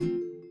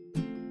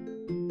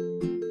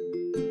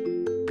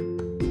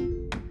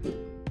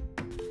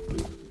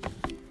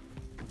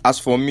As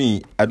for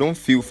me, I don't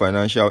feel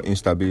financial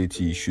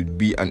instability should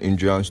be an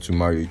hindrance to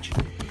marriage.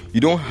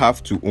 You don't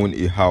have to own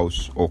a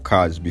house or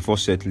cars before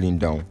settling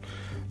down.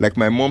 Like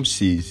my mom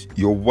says,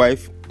 your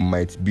wife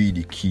might be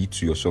the key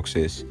to your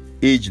success.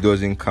 Age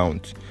doesn't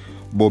count,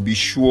 but be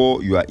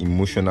sure you are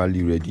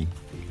emotionally ready.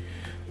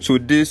 So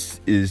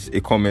this is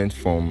a comment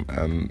from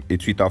a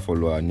Twitter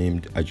follower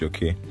named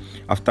Ajoke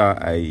after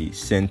I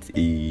sent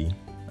a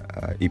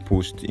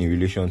post in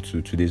relation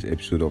to today's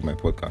episode of my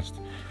podcast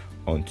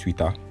on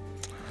Twitter.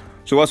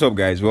 So what's up,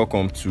 guys?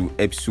 Welcome to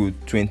episode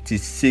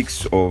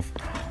 26 of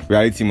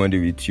Reality Monday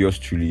with yours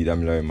truly,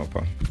 Damilare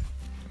Mapa.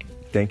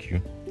 Thank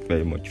you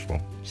very much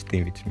for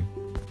staying with me.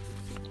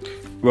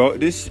 Well,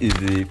 this is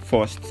the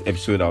first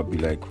episode I'll be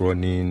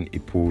running a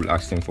poll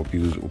asking for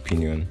people's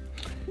opinion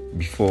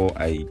before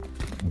I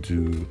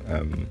do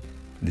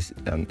this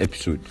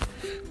episode.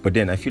 But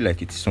then I feel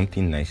like it's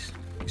something nice.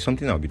 It's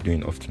something I'll be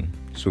doing often.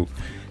 So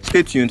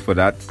stay tuned for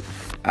that.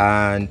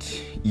 And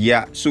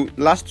yeah, so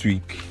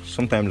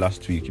sometime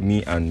last week,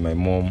 me and my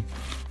mom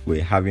were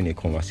having a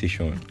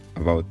conversation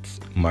about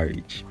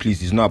marriage.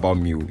 Please, it's not about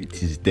me.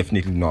 It is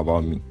definitely not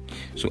about me.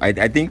 So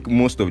I think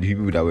most of the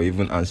people that were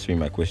even answering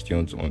my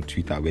questions on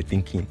Twitter were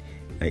thinking,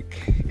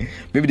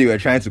 maybe they were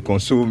trying to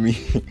console me.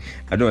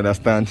 I don't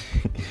understand.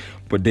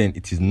 But then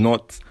it is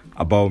not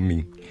about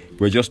me.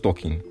 We're just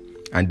talking.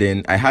 And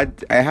then I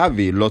have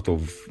a lot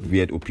of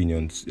weird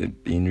opinions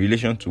in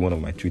relation to one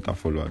of my Twitter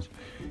followers.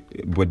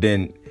 But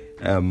then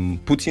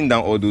putting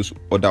down all those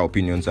other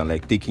opinions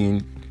and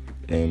taking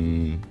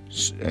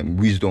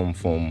wisdom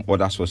from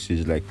other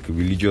sources like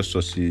religious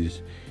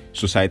sources,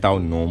 societal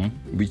norm,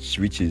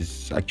 which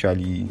is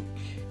actually,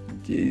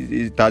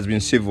 it has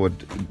been savored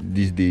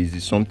these days.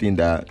 It's something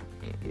that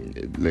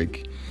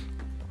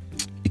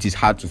it is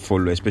hard to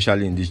follow,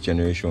 especially in this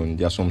generation.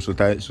 There are some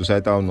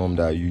societal norm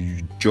that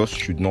you just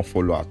should not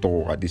follow at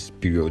all at this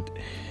period.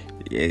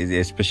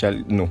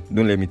 Especially, no,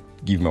 don't let me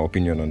give my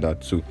opinion on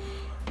that. So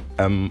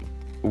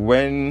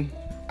when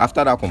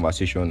after that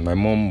conversation, my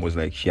mom was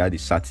she had a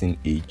certain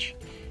age.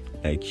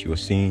 She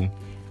was saying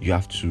you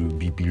have to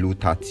be below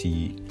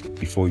 30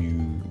 before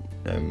you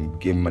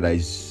get married. That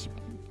is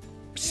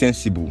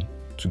sensible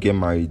to get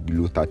married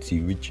below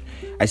 30, which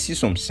I see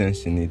some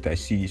sense in it. I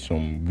see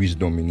some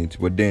wisdom in it.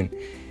 But then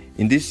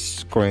in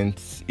this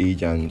current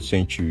age and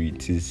century,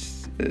 it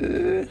is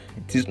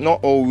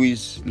not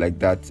always like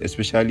that.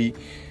 Especially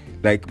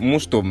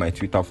most of my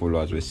Twitter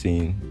followers were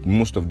saying,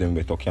 most of them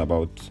were talking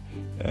about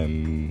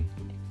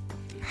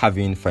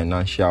having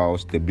financial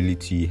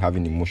stability,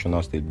 having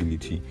emotional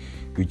stability,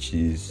 which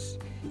is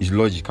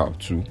logical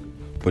too.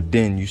 But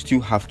then you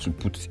still have to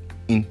put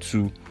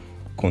into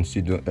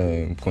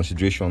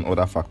consideration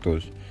other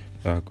factors.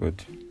 Oh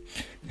God.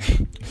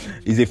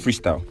 It's a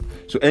freestyle.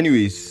 So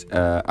anyways,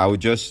 I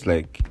would just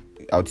I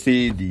would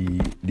say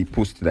the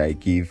post that I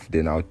gave,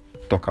 then I'll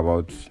talk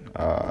about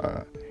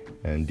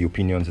and the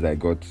opinions that I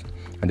got,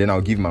 and then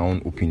I'll give my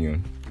own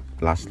opinion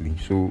lastly.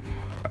 So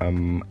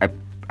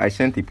I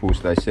sent a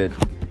post. I said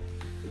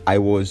I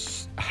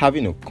was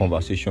having a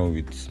conversation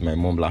with my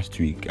mom last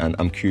week, and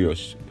I'm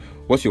curious,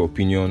 what's your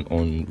opinion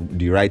on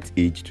the right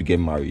age to get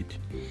married?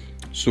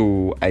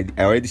 So I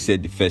already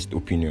said the first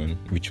opinion,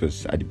 which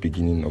was at the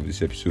beginning of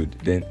this episode.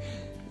 Then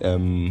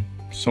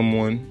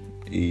someone,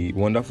 a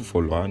wonderful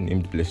follower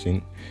named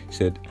Blessing,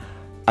 said,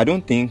 I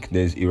don't think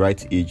there's a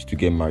right age to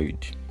get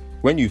married.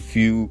 When you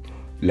feel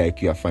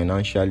like you are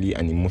financially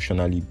and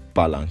emotionally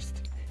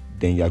balanced,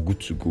 then you are good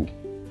to go.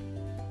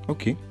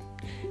 Okay.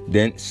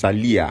 Then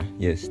Salia,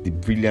 yes, the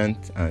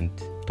brilliant and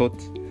thought,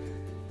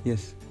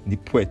 yes, the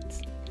poet,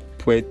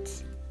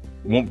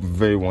 one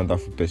very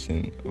wonderful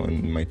person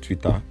on my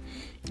Twitter.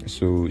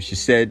 So she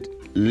said,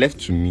 left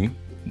to me,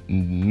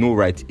 no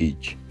right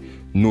age,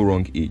 no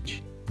wrong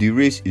age. The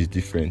race is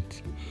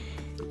different.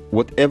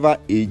 Whatever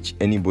age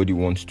anybody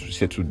wants to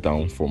settle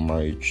down for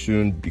marriage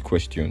shouldn't be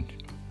questioned.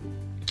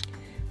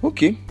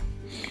 Okay.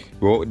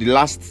 Well, the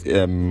last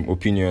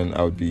opinion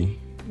I would be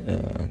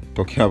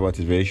talking about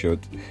is very short.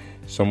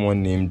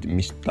 Someone named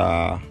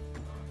Mr.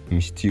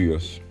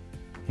 Mysterious.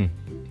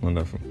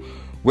 Wonderful.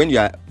 When you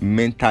are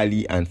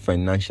mentally and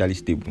financially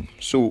stable.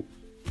 So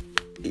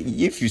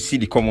if you see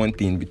the common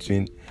thing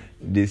between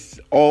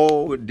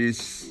all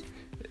these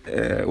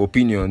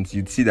opinions,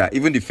 you'd see that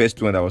even the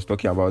first one I was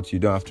talking about, you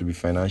don't have to be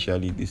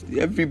financially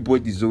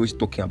everybody is always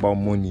talking about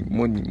money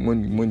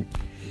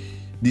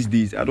these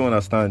days. I don't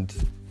understand.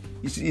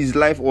 Is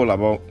life all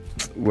about,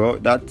 well,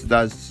 that's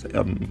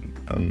a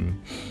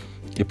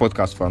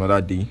podcast for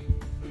another day.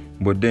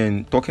 But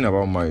then talking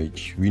about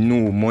marriage, we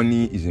know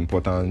money is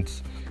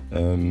important,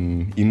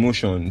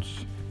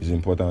 emotions is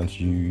important.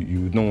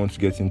 You don't want to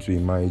get into a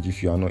marriage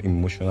if you are not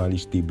emotionally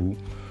stable,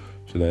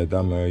 so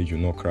that marriage will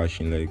not crash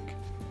in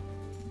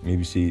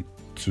maybe say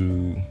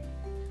in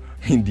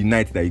the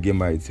night that you get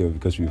married itself.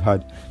 Because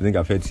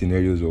I've heard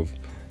scenarios of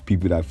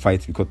people that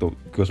fight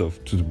because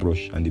of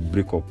toothbrush and they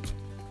break up,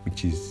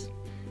 which is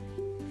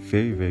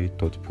very, very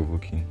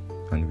thought-provoking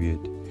and weird.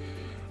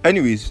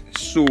 Anyways,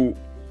 so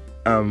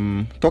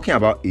talking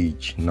about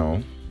age now,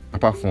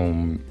 apart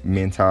from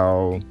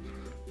mental,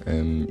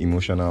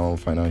 emotional,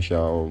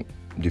 financial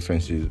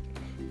differences,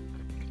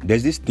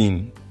 there's this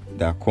thing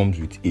that comes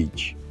with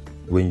age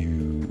when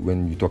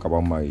you talk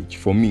about marriage.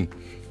 For me,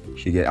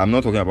 I'm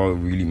not talking about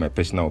really my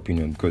personal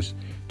opinion, because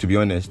to be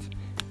honest,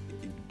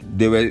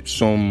 there were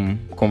some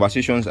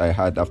conversations I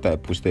had after I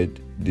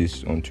posted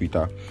this on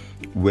Twitter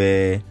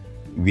where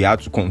we had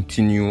to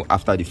continue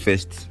after the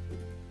first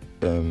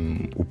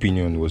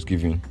opinion was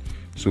given.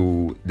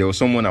 So there was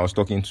someone I was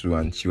talking to,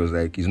 and she was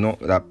like, "It's not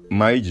that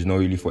marriage is not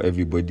really for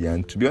everybody."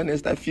 And to be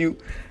honest, I feel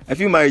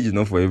marriage is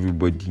not for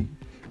everybody.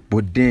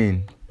 But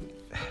then,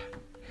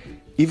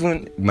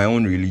 even my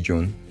own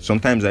religion,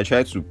 sometimes I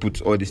try to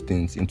put all these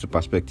things into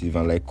perspective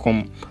and like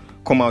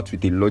come out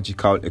with a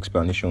logical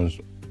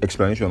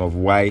explanation of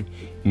why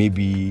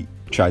maybe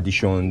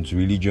traditions,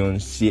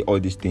 religions say all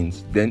these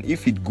things. Then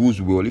if it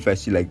goes well, if I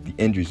see like the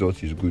end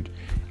result is good,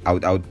 I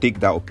would take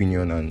that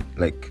opinion and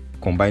like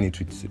combine it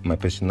with my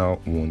personal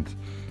want.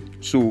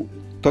 So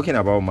talking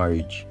about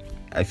marriage,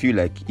 I feel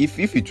like if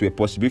it were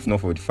possible, if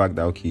not for the fact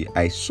that okay,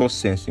 I saw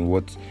sense in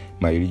what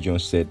my religion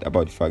said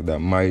about the fact that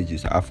marriage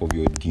is half of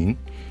your deen.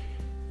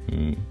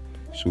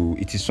 So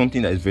it is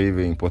something that is very,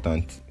 very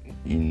important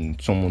in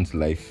someone's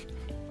life,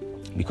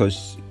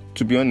 because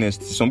to be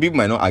honest, some people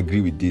might not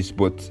agree with this,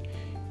 but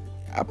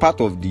a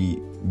part of the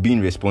being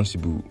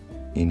responsible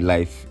in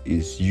life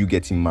is you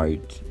getting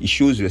married. It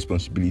shows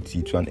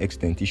responsibility to an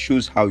extent. It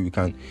shows how you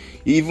can,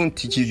 it even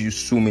teaches you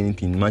so many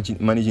things: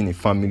 managing a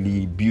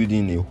family,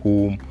 building a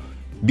home,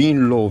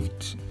 being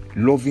loved,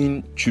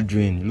 loving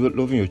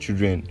loving your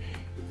children,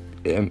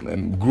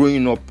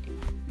 growing up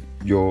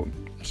your,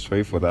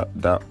 sorry for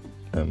that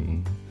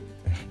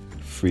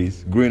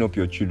phrase, growing up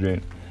your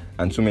children,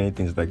 and so many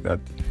things like that.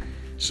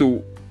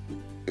 So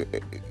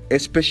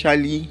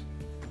especially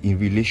in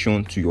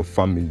relation to your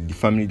family, the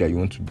family that you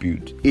want to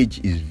build, age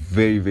is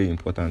very, very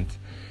important.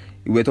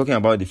 We're talking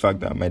about the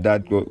fact that my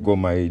dad got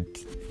married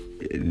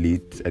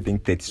late, I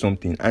think 30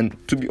 something, and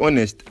to be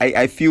honest,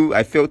 I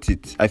felt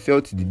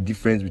the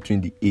difference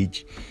between the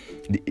age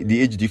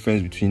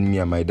difference between me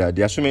and my dad.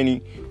 There are so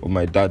many of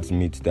my dad's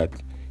mates that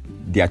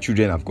their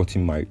children have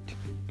gotten married.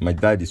 My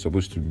dad is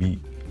supposed to be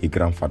a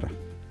grandfather,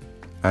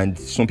 and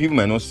some people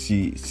might not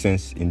see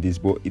sense in this,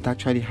 but it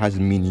actually has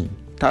meaning.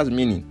 It has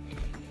meaning.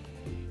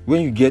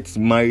 When you get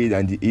married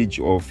at the age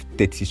of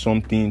 30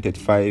 something,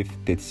 35,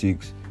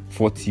 36,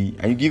 40,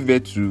 and you give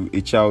birth to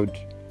a child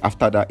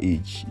after that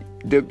age,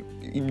 the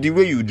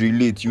way you would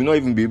relate, you will not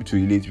even be able to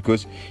relate,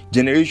 because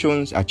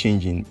generations are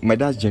changing. My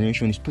dad's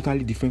generation is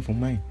totally different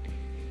from mine.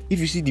 If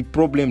you see the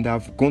problem that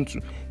I've gone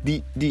through,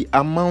 the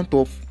amount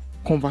of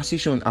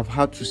conversation I've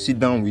had to sit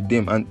down with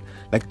them and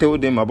like tell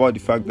them about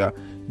the fact that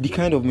the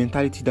kind of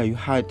mentality that you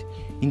had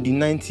in the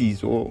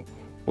 90s or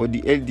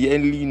the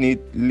early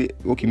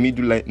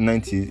middle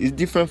 90s is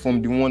different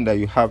from the one that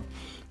you have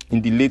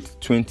in the late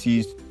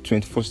 20s,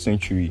 21st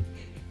century.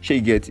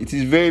 It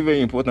is very,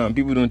 very important, and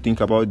people don't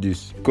think about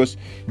this, because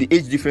the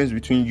age difference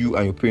between you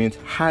and your parents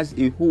has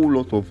a whole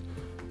lot of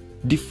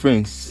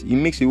difference. It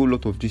makes a whole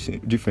lot of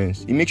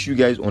difference. It makes you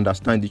guys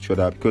understand each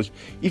other, because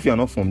if you are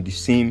not from the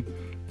same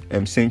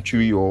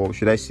century, or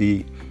should I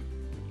say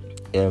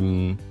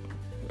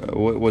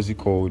what was it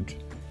called,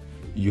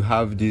 you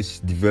have this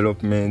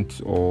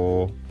development,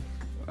 or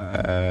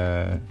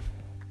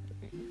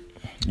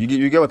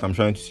you get what I'm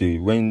trying to say.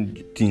 When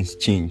things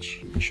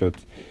change, in short,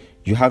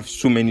 you have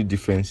so many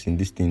differences in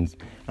these things,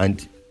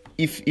 and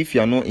if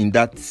you are not in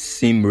that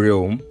same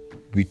realm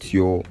with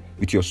your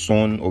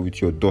son or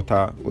with your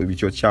daughter or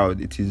with your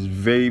child, it is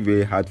very,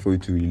 very hard for you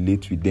to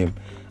relate with them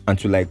and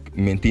to like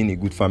maintain a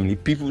good family.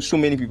 So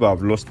many people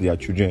have lost their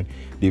children.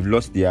 They've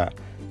lost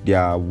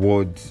their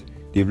words.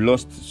 They've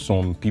lost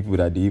some people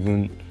that they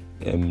even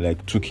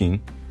like took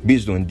in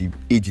based on the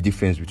age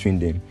difference between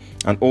them.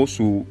 And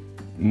also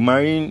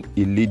marrying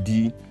a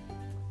lady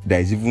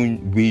that is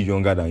even way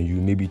younger than you,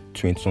 maybe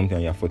 20 something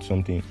and you're 40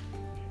 something.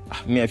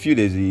 I feel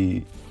there's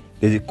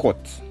a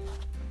cut.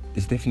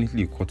 There's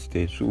definitely a cut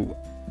there. So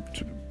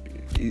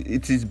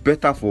it is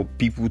better for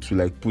people to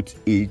like put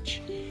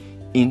age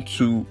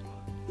into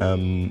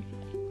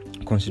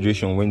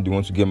consideration when they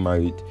want to get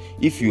married.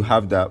 If you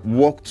have that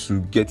work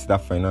to get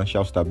that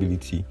financial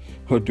stability,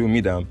 although me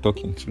that I'm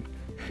talking to,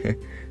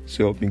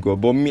 so help me God.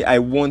 But me, I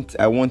want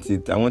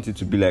it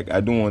to be like,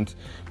 I don't want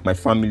my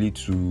family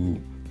to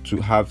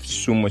have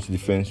so much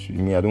difference with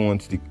me. I don't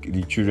want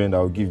the children that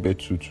I'll give birth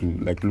to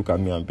like look at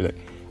me and be like,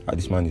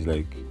 this man is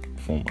like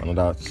from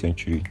another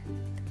century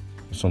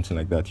or something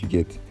like that. You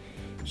get?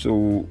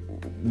 So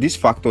this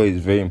factor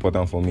is very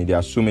important for me. There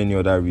are so many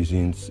other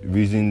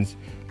reasons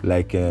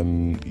like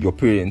your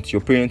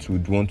parents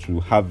would want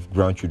to have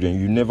grandchildren.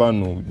 You never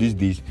know these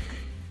days.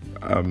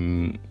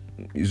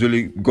 It's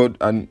only God,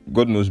 and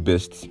God knows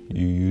best.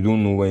 You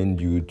don't know when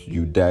you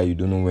die. You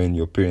don't know when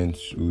your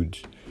parents would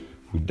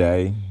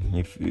die.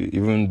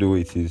 Even though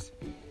it is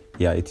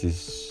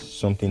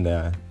something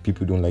that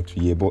people don't like to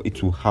hear, but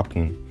it will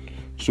happen.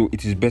 So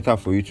it is better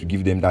for you to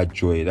give them that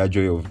joy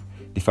of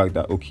the fact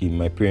that okay,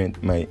 my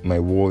parent, my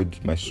ward,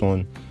 my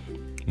son,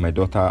 my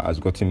daughter has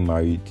gotten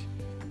married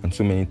and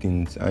so many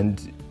things.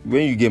 And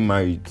when you get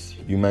married,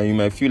 you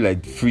might feel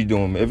like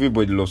freedom.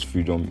 Everybody loves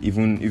freedom,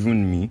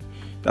 even me.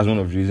 That's one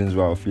of the reasons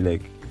why I feel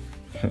like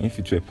if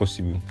it were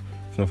possible,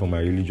 if not for my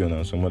religion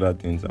and some other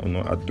things, I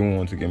don't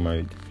want to get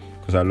married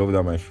because I love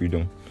that my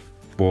freedom.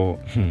 But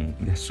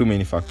there's so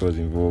many factors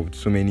involved,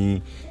 so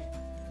many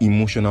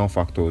emotional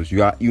factors.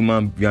 You are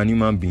an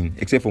human being.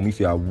 Except for me, if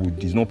you are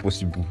wood, it's not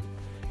possible.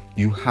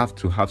 You have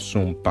to have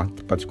some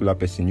particular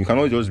person. You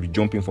cannot just be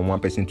jumping from one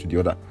person to the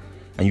other.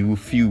 And you will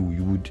feel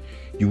you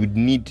would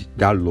need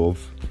that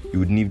love, you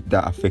would need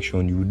that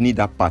affection, you would need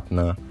that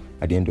partner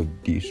at the end of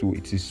the day. So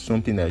it is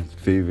something that is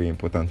very, very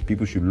important.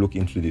 People should look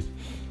into this.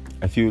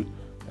 I feel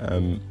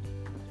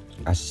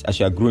as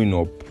you are growing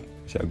up,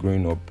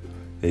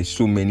 there's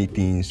so many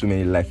things, so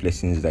many life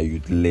lessons that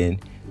you'd learn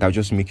that will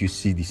just make you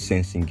see the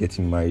sense in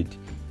getting married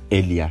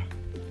earlier.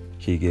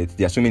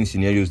 There are so many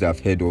scenarios that I've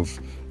heard of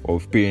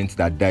parents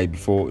that die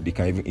before they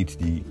can even eat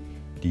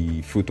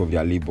the fruit of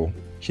their labor.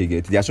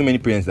 There are so many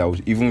parents that will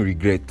even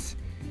regret.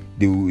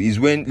 Is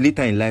when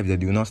later in life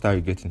that they will now start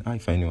regretting.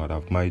 If I knew I'd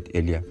have married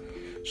earlier.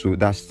 So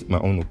that's my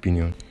own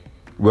opinion.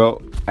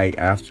 Well, I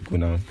have to go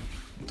now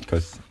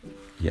because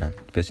the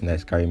person that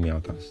is carrying me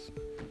out has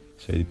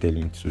already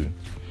telling me to.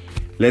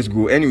 Let's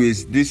go.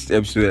 Anyways, this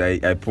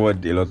episode I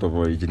poured a lot of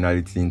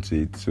originality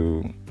into it.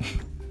 So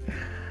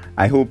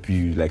I hope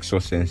you saw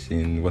sense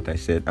in what I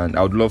said, and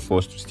I would love for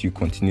us to still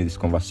continue this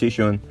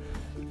conversation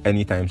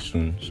anytime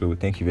soon. So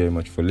thank you very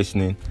much for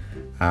listening.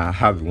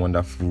 Have a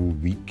wonderful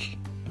week,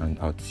 and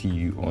I'll see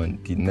you on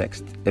the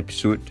next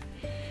episode.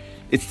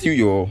 It's still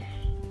your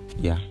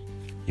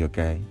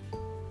guy,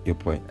 your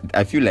point.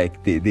 I feel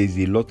like there's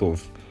a lot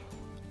of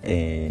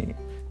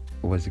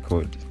what's it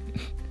called?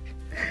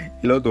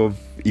 A lot of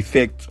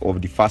effect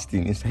of the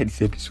fasting inside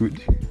this episode.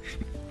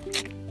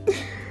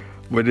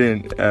 But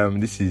then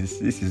this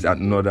is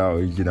another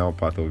original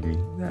part of me.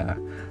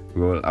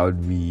 I'll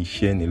be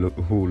sharing a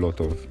whole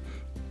lot of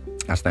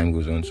as time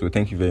goes on. So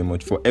thank you very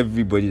much for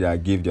everybody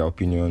that gave their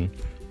opinion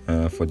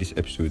for this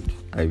episode.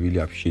 I really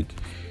appreciate.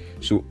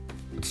 So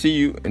see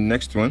you in the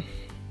next one.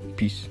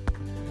 Peace.